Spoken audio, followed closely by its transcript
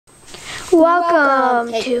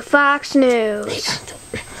Welcome to Fox News.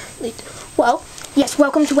 Well, yes,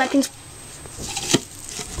 welcome to webkinz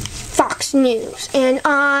Fox News. And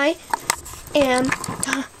I am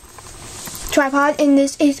Tripod, and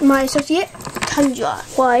this is my associate, Tundra.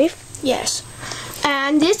 Wife. Yes.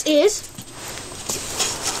 And this is...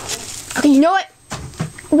 Okay, you know what?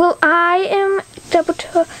 Well, I am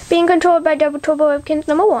being controlled by Double Trouble Webkinz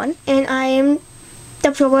number 1. And I am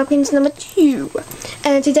Double Trouble Webkinz number 2.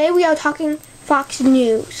 And today we are talking Fox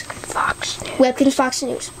News. Fox News. webkinz Fox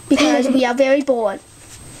News. Because we are very bored.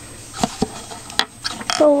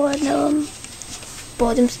 Boredom.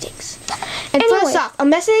 Boredom stinks. And Anyway. first off, a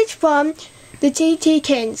message from the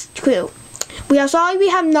webkinz crew. We are sorry we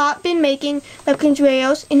have not been making webkinz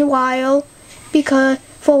videos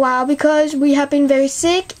for a while because we have been very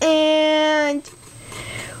sick and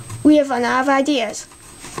we have run out of ideas.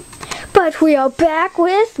 But we are back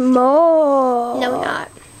with more. No, we're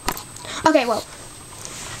not. Okay, well,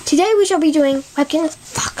 today we shall be doing webkinz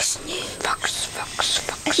Fox News.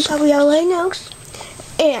 Fox. As you probably already know.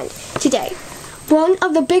 And today, one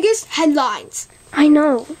of the biggest headlines. I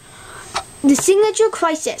know. The signature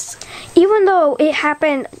crisis. Even though it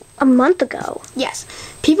happened a month ago. Yes,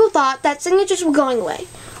 people thought that signatures were going away.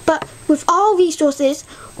 But with all resources,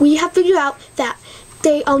 we have figured out that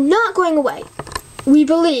they are not going away. We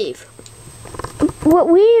believe. What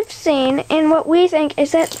we've seen and what we think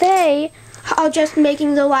is that they Are just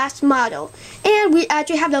making the last model. And we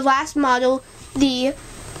actually have the last model, the...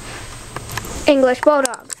 English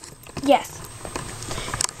Bulldog. Yes.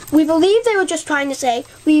 We believe they were just trying to say,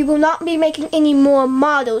 we will not be making any more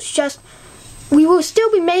models, we will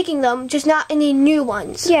still be making them, just not any new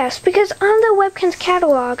ones. Yes, because on the Webkinz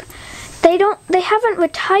catalog, they haven't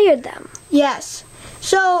retired them. Yes.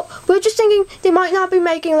 So, we're just thinking they might not be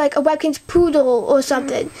making like a webkinz poodle or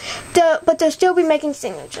something. But they'll still be making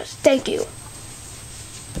signatures. Thank you.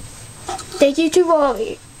 Thank you to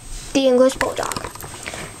Rory, the English Bulldog.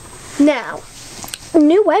 Now,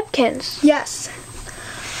 New Webkinz. yes.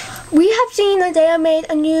 We have seen that they have made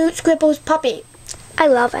a new Scribbles puppy. I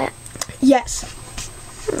love it. Yes.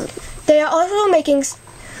 They are also making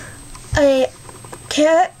a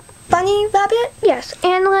carrot bunny rabbit. Yes,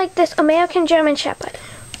 and like this American German Shepherd.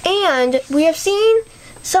 And we have seen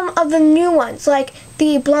some of the new ones, like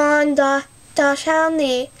the blonde dachshund,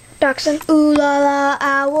 the Dachshund. ooh la la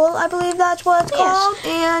owl, I believe that's what it's called.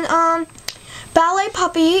 And ballet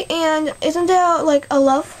puppy, and isn't there like a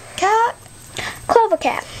love cat? Clover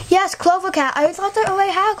Cat. Yes, Clover Cat. I thought they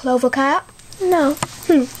already had a Clover Cat. No.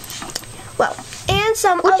 Well, and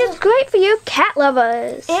some Which other, is great for you cat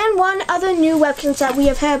lovers. and one other new webkinz that we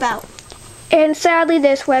have heard about. And sadly,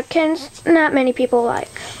 this Webkinz, not many people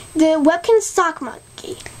like. The webkinz sock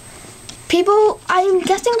monkey. I'm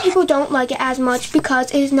guessing people don't like it as much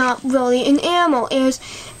because it is not really an animal. It is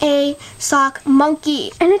a sock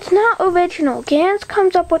monkey. And it's not original. Gans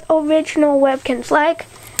comes up with original Webkinz, like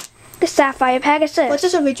the Sapphire Pegasus. What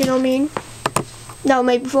does original mean? No,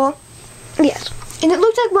 made before. Yes. And it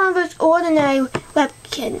looks like one of those ordinary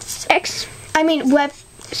webkinz. Web.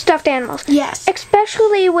 Stuffed animals. Yes.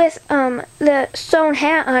 Especially with the sewn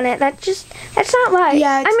hat on it. That's not right.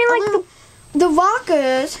 Yeah. The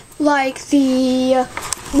rockers, like the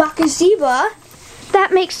rocker zebra.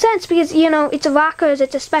 That makes sense because, it's a Rockers,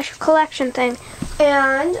 it's a special collection thing.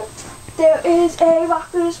 And there is a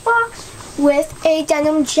rockers box with a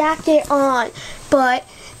denim jacket on. But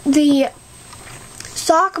the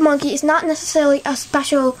sock monkey is not necessarily a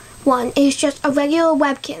special one. It's just a regular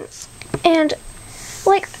webkinz. And,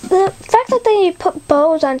 like, the fact that they put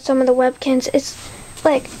bows on some of the Webkinz is,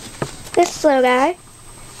 like, this little guy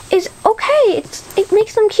is okay. It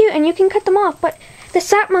makes them cute and you can cut them off. But the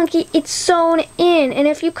sock monkey, it's sewn in. And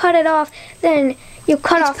if you cut it off, then you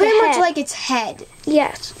cut off the head. It's pretty much like its head.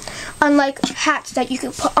 Yes. Unlike hats that you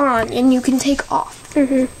can put on and you can take off.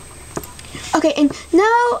 Mm-hmm. Okay, and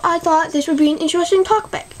now I thought this would be an interesting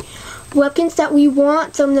topic. Webkinz that we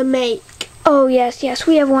want them to make. Oh, yes.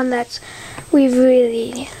 We have one we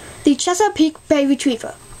really... The Chesapeake Bay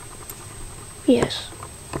Retriever. Yes.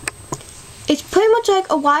 It's pretty much like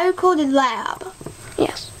a wire-coded lab.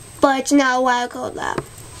 Yes. But it's not a wire-coded lab.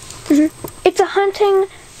 It's a hunting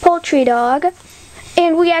poultry dog.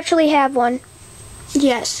 And we actually have one.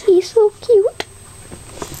 Yes. He's so cute.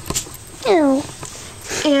 Ew.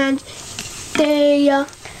 And they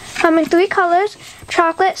come in 3 colors: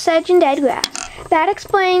 chocolate, sedge, and dead grass. That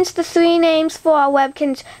explains the 3 names for our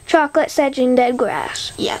Webkinz: chocolate, sedge, and dead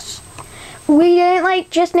grass. Yes. We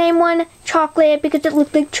didn't just name one chocolate because it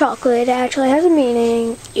looked like chocolate. It actually has a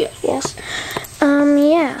meaning. Yes.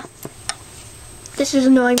 Yeah. This is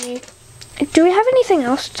annoying me. Do we have anything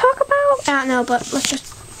else to talk about? I don't know, but let's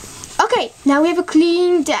just... Okay, now we have a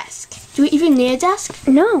clean desk. Do we even need a desk?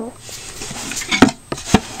 No.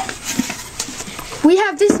 We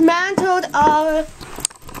have dismantled our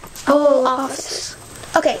whole office.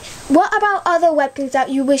 Okay, what about other webkins that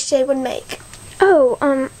you wish they would make? Oh,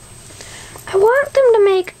 I want them to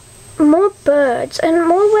make more birds and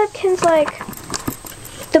more webkins like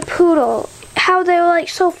the poodle. How they're like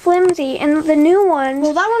so flimsy, and the new ones.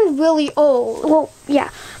 Well, that one's really old. Well, yeah,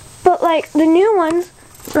 but like the new ones,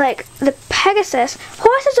 like the Pegasus,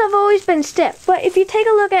 horses have always been stiff. But if you take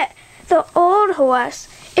a look at the old horse,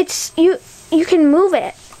 it's you can move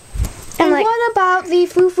it. And like, what about the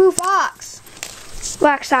Foo Fox?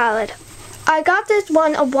 Rock solid. I got this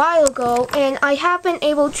one a while ago, and I have been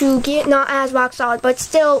able to get it not as rock solid, but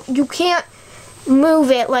still, you can't move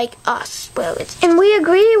it like us. Well, and we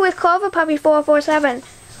agree with Clover Puppy 447.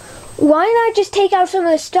 Why not just take out some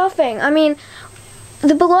of the stuffing? I mean,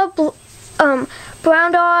 the beloved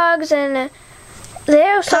brown dogs, and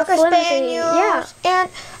they're so Cocker flimsy. Spaniels. Yeah. And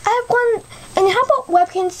I have one. And how about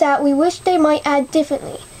webkins that we wish they might add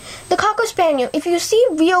differently? The Cocker Spaniel. If you see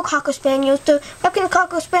real Cocker Spaniels, the webkin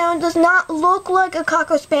Cocker Spaniel does not look like a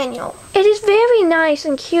Cocker Spaniel. It is very nice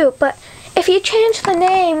and cute, but if you change the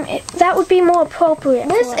name, that would be more appropriate.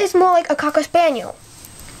 This is more like a Cocker Spaniel.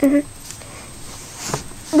 Mm-hmm.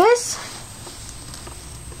 This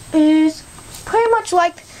is pretty much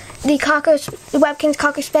like the webkin's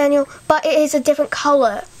Cocker Spaniel, but it is a different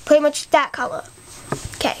color. Pretty much that color.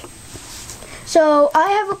 Okay. So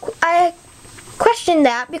I questioned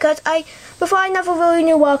that because before I never really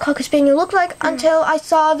knew what a Cocker Spaniel looked like until I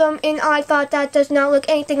saw them, and I thought that does not look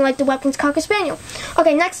anything like the webkin's Cocker Spaniel.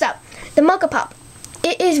 Okay, next up, the Mocha Pup.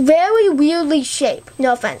 It is very weirdly shaped.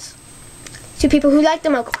 No offense to people who like the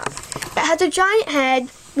Mocha Pup. It has a giant head,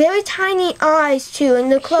 very tiny eyes too, and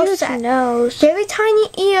the close set. Nose. Very tiny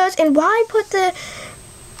ears, and why put the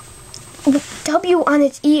W on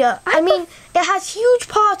its ear? I mean, it has huge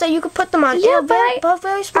paws that you could put them on. Yeah, but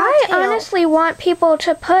very small I tail. honestly want people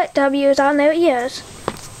to put W's on their ears.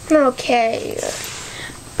 Okay.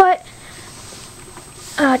 But,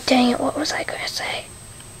 dang it, what was I going to say?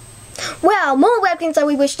 Well, more webkins that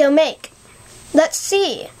we wish they'll make. Let's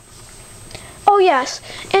see. Oh, yes,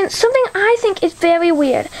 and something I think is very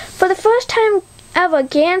weird. For the first time ever,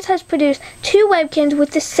 Gans has produced 2 webkins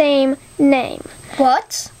with the same name.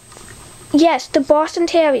 What? Yes, the Boston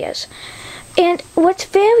Terriers. And what's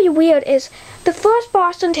very weird is the first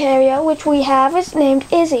Boston Terrier, which we have, is named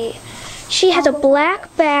Izzy. She has a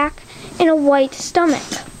black back and a white stomach.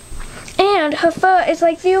 And her fur is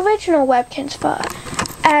like the original Webkinz fur,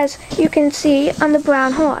 as you can see on the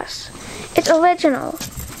brown horse. It's original.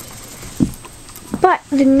 But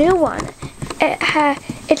the new one,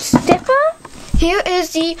 it's stiffer. Here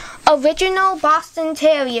is the original Boston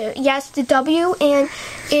Terrier. Yes, the W, and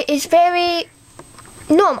it is very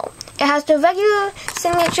normal. It has the regular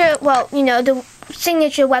signature, well, you know, the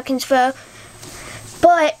signature Webkinz fur.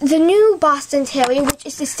 But the new Boston Terrier, which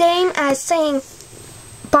is the same as saying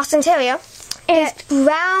Boston Terrier, is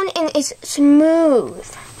brown and is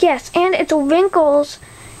smooth. Yes, and its wrinkles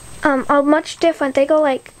are much different. They go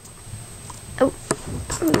like,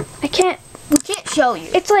 we can't show you.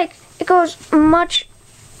 It's like, it goes much,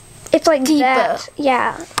 it's like deeper. That.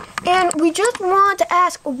 Yeah. And we just wanted to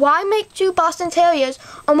ask, why make 2 Boston Terriers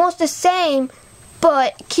almost the same,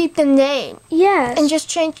 but keep the name? Yes. And just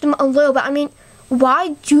change them a little bit. I mean, why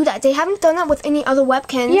do that? They haven't done that with any other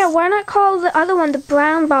Webkinz. Yeah, why not call the other one the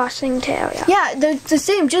brown Boston Terrier? Yeah, they're the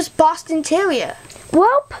same, just Boston Terrier.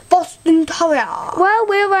 Well, Boston Terrier. Well,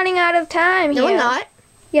 we're running out of time here. No, we're not.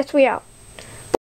 Yes, we are.